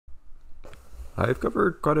I've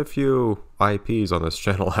covered quite a few IPs on this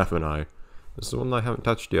channel, haven't I? This is one I haven't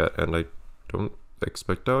touched yet, and I don't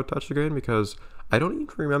expect I would touch again because I don't even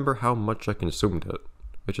remember how much I consumed it,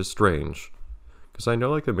 which is strange. Because I know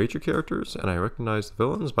like the major characters, and I recognize the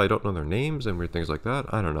villains, but I don't know their names and weird things like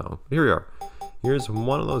that. I don't know. But here we are. Here's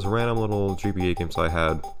one of those random little GBA games I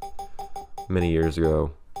had many years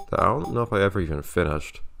ago that I don't know if I ever even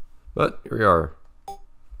finished. But here we are.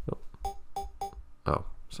 Oh,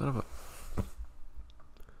 son of a...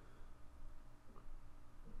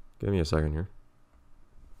 Give me a second here.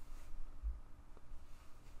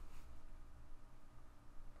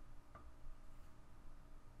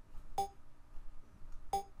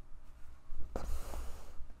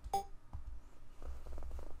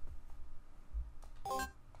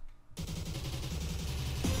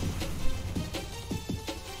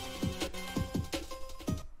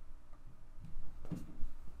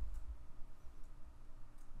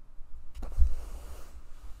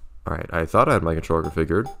 Alright, I thought I had my controller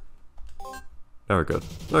configured. Now we're good.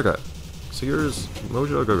 Okay, so here's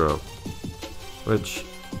Mojo Jojo, which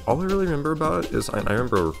all I really remember about it is I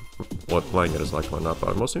remember what playing it is like growing up, but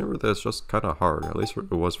I mostly remember that it's just kind of hard, at least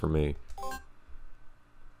it was for me.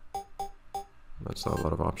 That's not a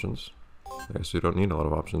lot of options. I guess you don't need a lot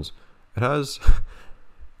of options. It has,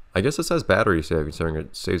 I guess it says battery save considering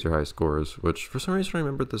it saves your high scores, which for some reason I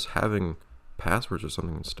remembered this having passwords or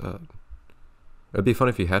something instead. It'd be fun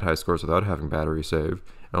if you had high scores without having battery save.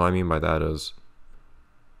 And what I mean by that is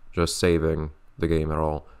just saving the game at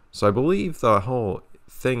all. So I believe the whole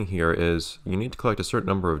thing here is you need to collect a certain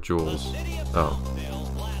number of jewels. Oh.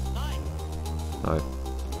 Hi.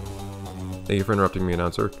 Thank you for interrupting me,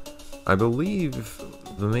 announcer. I believe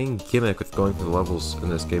the main gimmick with going through the levels in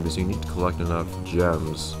this game is you need to collect enough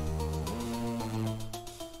gems.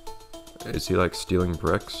 Is he like stealing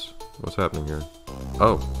bricks? What's happening here?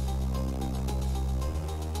 Oh.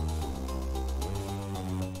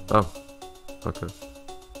 Oh, okay.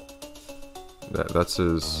 That's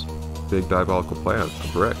his big diabolical plan, a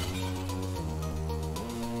brick.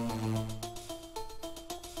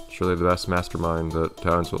 Surely the best mastermind that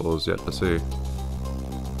Townsville is yet to see.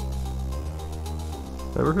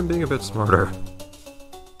 Remember him being a bit smarter.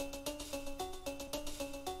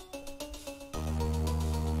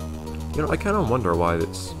 You know, I kind of wonder why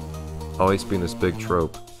it's always been this big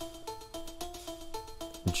trope.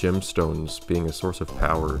 Gemstones being a source of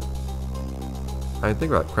power. I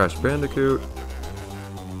think about Crash Bandicoot,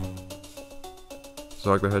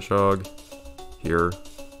 Zog the Hedgehog, here,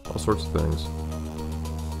 all sorts of things.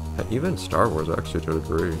 And even Star Wars, actually, to a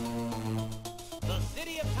degree. The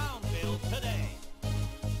city of Townsville today.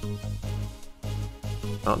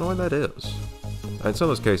 I don't know why that is. In some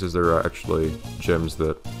of those cases, there are actually gems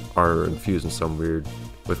that are infused in some weird,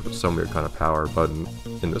 with some weird kind of power, but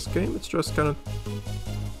in this game, it's just kind of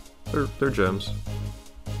they're gems,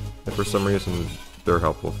 and for some reason they're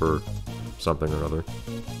helpful for something or other.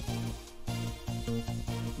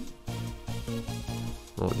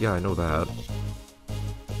 Well, yeah, I know that.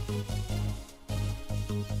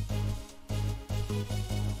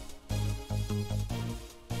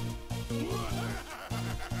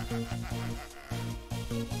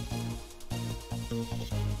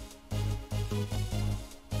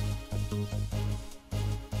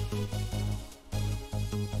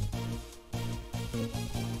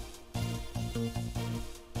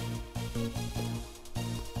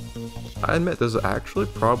 I admit this is actually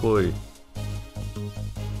probably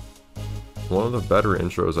one of the better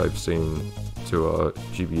intros I've seen to a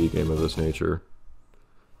GBA game of this nature.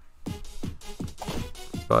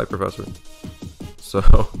 Bye, Professor. So,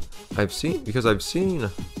 I need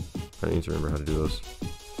to remember how to do this.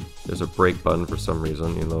 There's a break button for some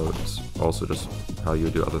reason, even though it's also just how you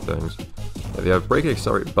do other things. If you have break and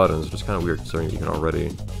accelerate buttons, it's just kind of weird considering you can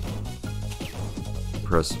already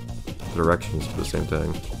press directions to the same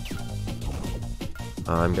thing.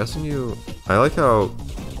 I'm guessing I like how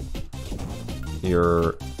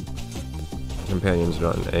your companions are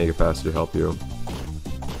not in any capacity to help you.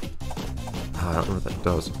 I don't know what that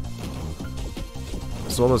does.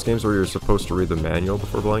 It's one of those games where you're supposed to read the manual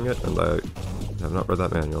before playing it, and I have not read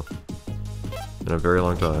that manual in a very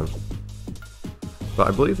long time. But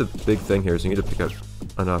I believe the big thing here is you need to pick up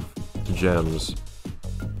enough gems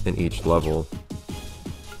in each level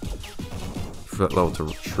for that level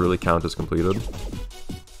to truly count as completed.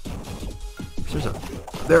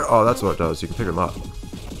 There, oh, that's what it does. You can pick them up.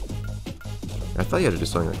 I thought you had to do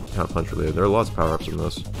something like kind of punch related. There are lots of power-ups in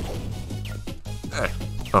this. Hey.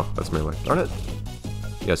 Oh, that's melee. Darn it.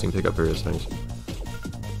 Yes, you can pick up various things.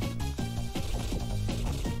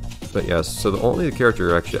 But yes, so the only character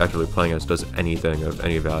you're actually actively playing as does anything of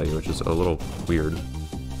any value, which is a little weird.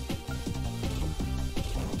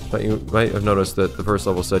 But you might have noticed that the first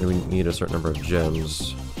level said we need a certain number of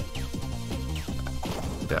gems.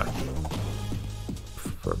 Yeah.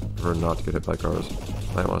 For not to get hit by cars.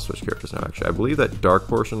 I want to switch characters now, actually. I believe that dark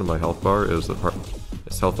portion of my health bar is the part...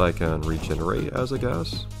 is health I can regenerate as, I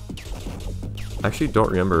guess? I actually don't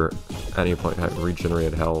remember at any point having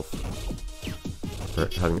regenerated health. Or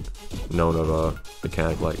having known of a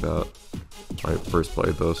mechanic like that when I first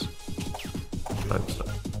played this. I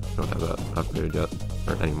don't have that upgraded yet.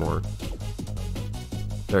 Or anymore.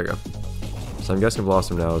 There we go. So I'm guessing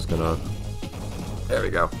Blossom now is gonna... There we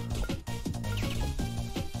go.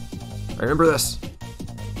 I remember this!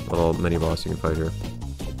 Little mini boss you can fight here.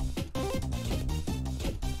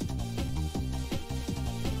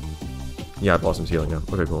 Yeah, Blossom's healing now.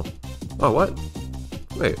 Okay, cool. Oh, what?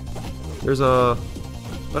 Wait. There's a...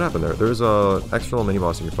 What happened there? There's a extra mini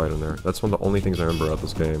boss you can fight in there. That's one of the only things I remember about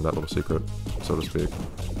this game, that little secret, so to speak.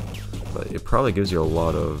 But it probably gives you a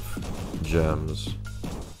lot of gems.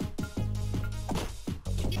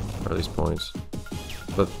 Or at least points.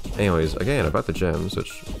 But anyways, again, about the gems,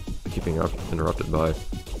 which I keep being interrupted by.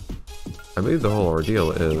 I believe the whole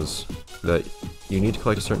ordeal is that you need to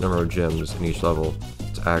collect a certain number of gems in each level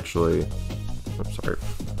to actually... I'm sorry,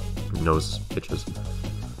 nose itches.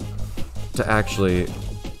 To actually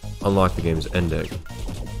unlock the game's ending.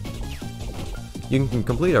 You can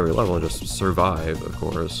complete every level and just survive, of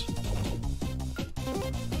course.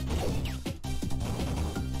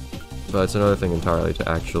 But it's another thing entirely to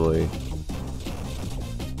actually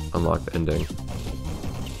unlock the ending.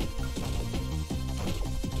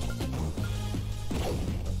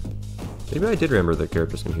 Maybe I did remember that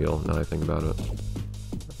characters can heal, now that I think about it.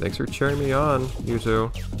 Thanks for cheering me on, you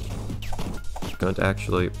two. It's going to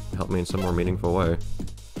actually help me in some more meaningful way.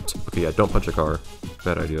 Okay, yeah, don't punch a car.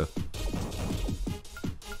 Bad idea.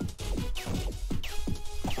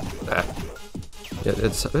 Ah. Yeah,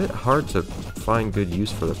 it's a bit hard to find good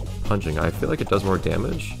use for the punching. I feel like it does more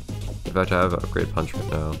damage if I have to have an upgrade punch right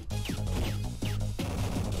now.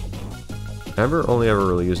 I remember only ever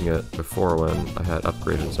really using it before when I had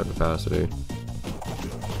upgraded in some capacity.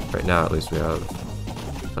 Right now, at least, we have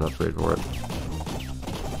an upgrade for it.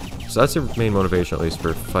 So that's your main motivation, at least,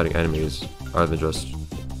 for fighting enemies, other than just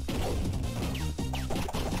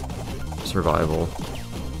survival.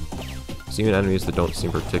 So even enemies that don't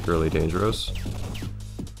seem particularly dangerous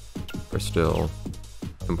are still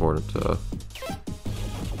important to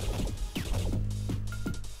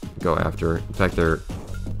go after. In fact, they're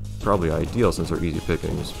probably ideal since they're easy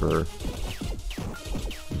pickings for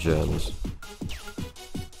gems.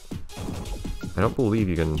 I don't believe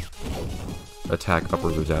you can attack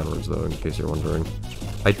upwards or downwards, though, in case you're wondering.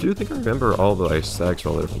 I do think I remember all the ice stacks for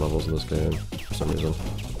all the different levels in this game, for some reason.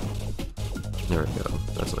 There we go.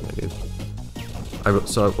 That's what I need.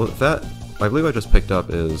 So with that, I believe I just picked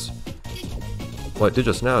up is... What it did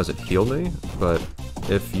just now is it healed me, but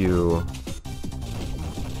if you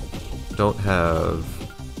don't have...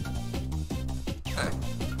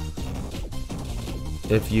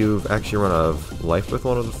 If you've actually run out of life with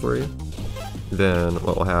one of the three, then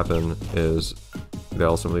what will happen is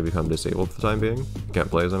they'll simply become disabled for the time being. You can't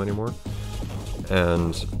play as them anymore.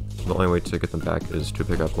 And the only way to get them back is to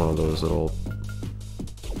pick up one of those little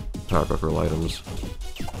Powerpuff items.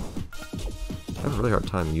 I have a really hard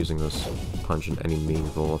time using this punch in any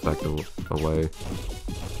meaningful, effective way.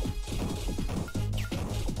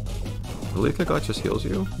 I believe Kickbox just heals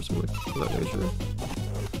you, or something of that nature.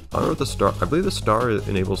 I don't know what the star... I believe the star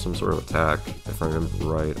enables some sort of attack, if I remember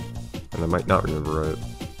right. And I might not remember right.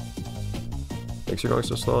 Thanks for going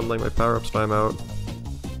so slow and letting my power-ups time out.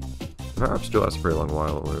 The power-ups do last a very long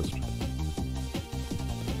while, at least.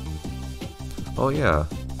 Oh yeah.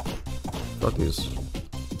 Fuck these.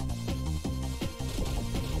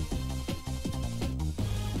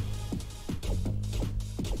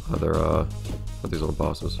 Oh, they're, what these little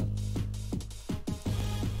bosses.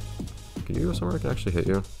 Can you go somewhere I can actually hit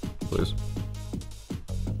you? Please.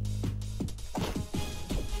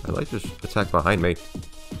 I'd like to just attack behind me.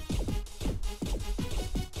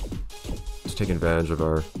 Just taking advantage of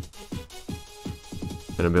our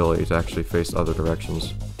inability to actually face other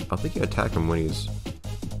directions. I don't think you attack him when he's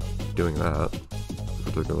doing that, in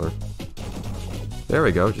particular. There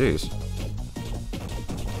we go, jeez.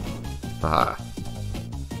 Ah.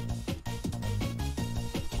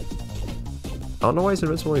 I don't know why he's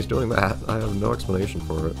invincible when he's doing that. I have no explanation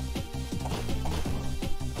for it.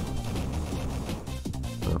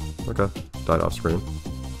 Oh, okay. Died off screen.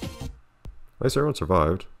 At least everyone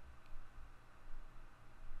survived.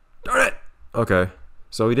 Darn it! Okay.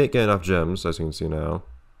 So we didn't get enough gems, as you can see now.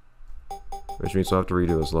 Which means we'll have to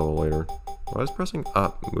redo this level later. Why is pressing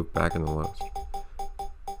up move back in the list?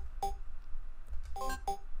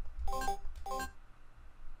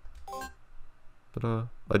 But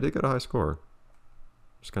I did get a high score.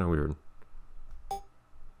 It's kind of weird. I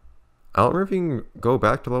don't remember if you can go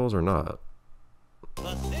back to levels or not.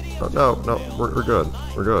 Oh, no, we're good.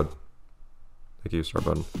 We're good. Thank you, start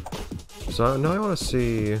button. So now I want to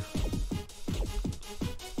see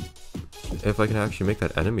if I can actually make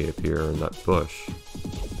that enemy appear in that bush.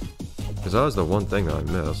 Because that was the one thing that I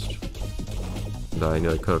missed. That I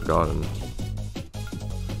knew I could have gotten.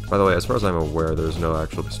 By the way, as far as I'm aware, there's no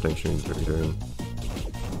actual distinction between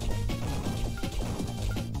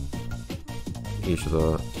each of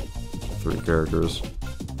the 3 characters.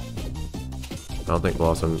 I don't think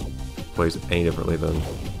Blossom plays any differently than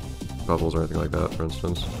Bubbles or anything like that, for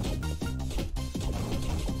instance.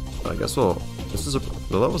 I guess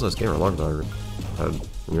the levels in this game are longer than I had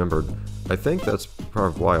remembered. I think that's part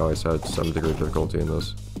of why I always had some degree of difficulty in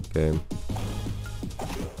this game.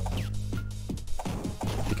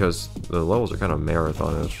 Because the levels are kind of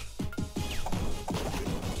marathonish.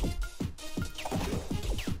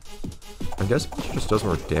 I guess it just does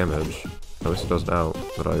more damage. At least it does now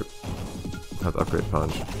that I have the upgrade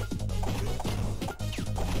punch.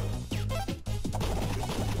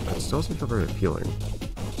 It still doesn't feel very appealing.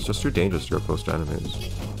 It's just too dangerous to go close to enemies.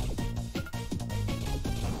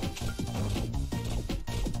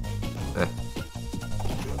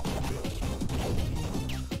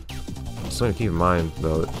 Something to keep in mind,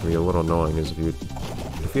 though, that can be a little annoying is if you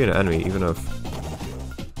defeat an enemy, even if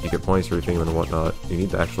you get points for defeating them and whatnot, you need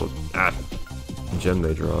the actual gem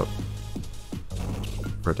they drop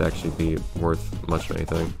for it to actually be worth much of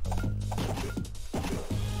anything.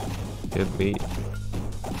 Give me...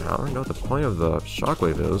 I don't really know what the point of the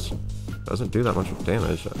shockwave is. It doesn't do that much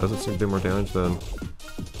damage. It doesn't seem to do more damage than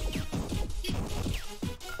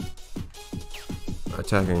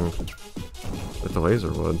attacking with the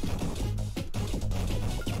laser would.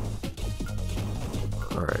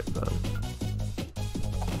 Alright then.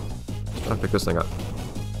 I'll pick this thing up.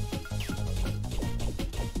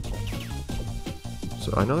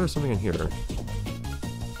 So I know there's something in here.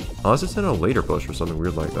 Unless it's in a later bush or something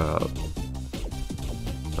weird like that.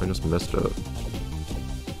 I just missed it.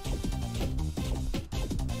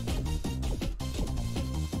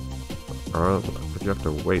 Or if you have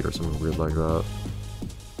to wait or something weird like that.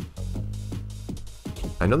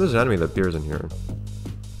 I know there's an enemy that appears in here.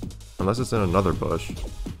 Unless it's in another bush.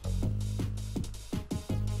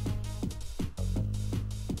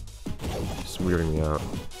 It's weirding me out.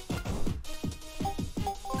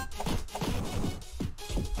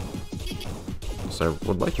 So I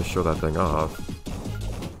would like to show that thing off.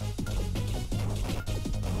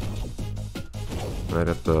 Might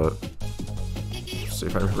have to see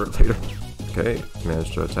if I remember it later. Okay,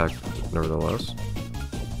 managed to attack nevertheless.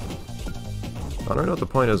 I don't know what the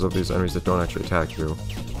point is of these enemies that don't actually attack you.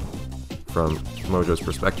 From Mojo's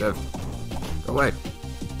perspective. Go away!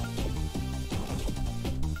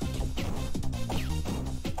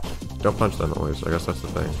 Don't punch them at least, I guess that's the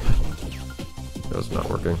thing. That's not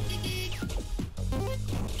working.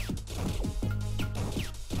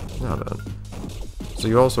 Now then. So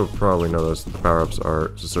you also probably noticed that the power-ups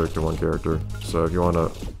are specific to one character, so if you want to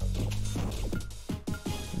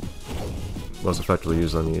most effectively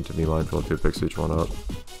use them, you need to be mindful of who picks each one up.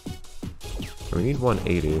 So we need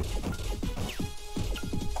 180.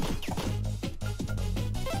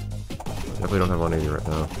 Definitely don't have 180 right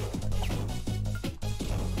now.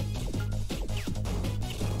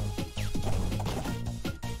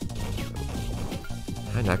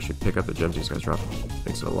 And actually pick up the gems these guys drop.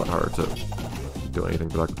 Makes it a lot harder to do anything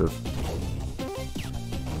productive.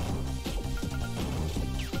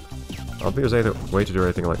 I don't think there's any way to do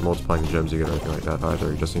anything like multiplying the gems you get or anything like that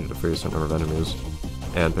either. You just need to defeat a certain number of enemies.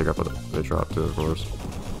 And pick up what they drop too, of course.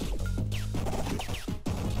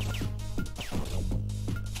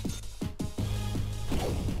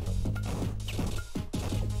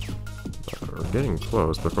 We're getting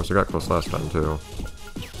close, but of course I got close last time too.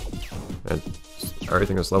 And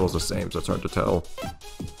everything in this level's the same, so it's hard to tell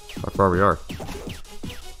how far we are.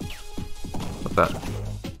 What's that?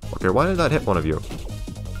 Okay, why did that hit one of you?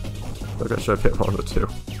 I think I should have hit one of the two.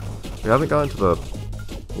 We haven't gotten to the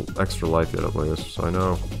extra life yet at least, so I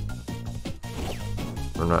know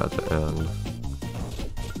we're not at the end.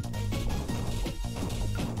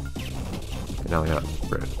 Okay, now we have.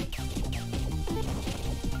 Great.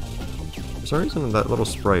 For some reason, that little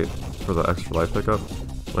sprite for the extra life pickup,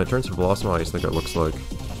 when it turns to Blossom, I just think it looks like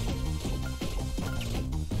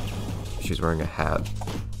she's wearing a hat.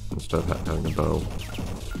 It's instead of having a bow.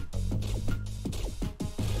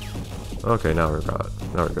 Okay, now we're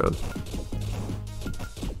good.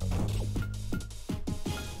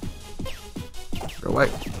 Go away!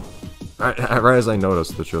 Right as I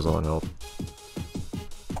noticed that she was on health.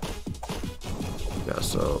 Yeah,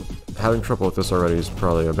 so having trouble with this already is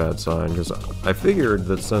probably a bad sign, because I figured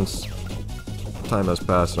that since time has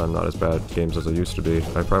passed and I'm not as bad at games as I used to be,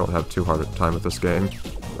 I probably won't have too hard a time with this game,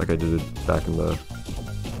 like I did back in the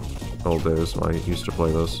old days when I used to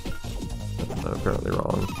play this. I'm apparently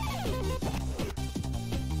wrong.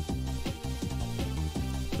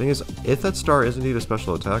 The thing is, if that star is indeed a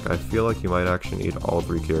special attack, I feel like you might actually need all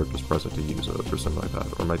 3 characters present to use it, or something like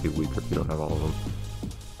that, or it might be weaker if you don't have all of them.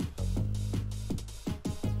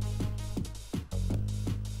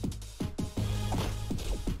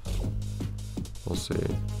 We'll see.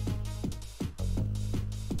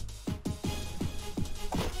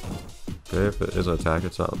 Okay, if it is an attack,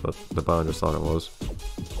 it's not the button I just thought it was.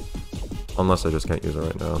 Unless I just can't use it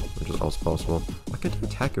right now, which is also possible. Why can't you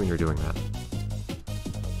attack you when you're doing that?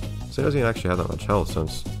 So it doesn't even actually have that much health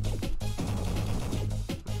since...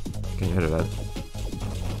 Can you hit it at?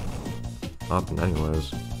 Often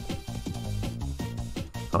anyways.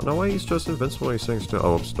 I don't know why he's just invincible when he sings too.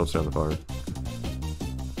 Oh, oops, don't stay on the fire.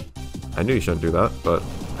 I knew you shouldn't do that, but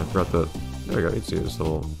I forgot that... There we go, you'd see this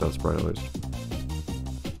little death sprite at least.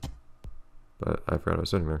 But I forgot I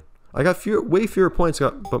was sitting there. I got way fewer points,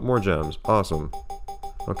 but more gems. Awesome.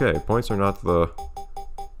 Okay, points are not the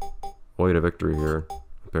way to victory here,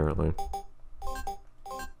 apparently.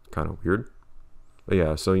 Kind of weird. But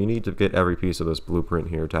yeah, so you need to get every piece of this blueprint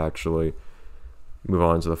here to actually move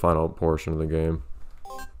on to the final portion of the game.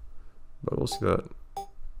 But we'll see that.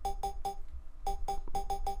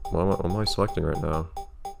 What am I selecting right now?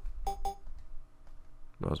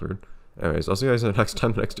 That was weird. Anyways, I'll see you guys in the next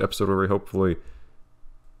episode where we hopefully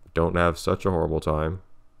don't have such a horrible time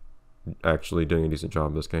actually doing a decent job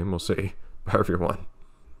of this game. We'll see. Bye everyone.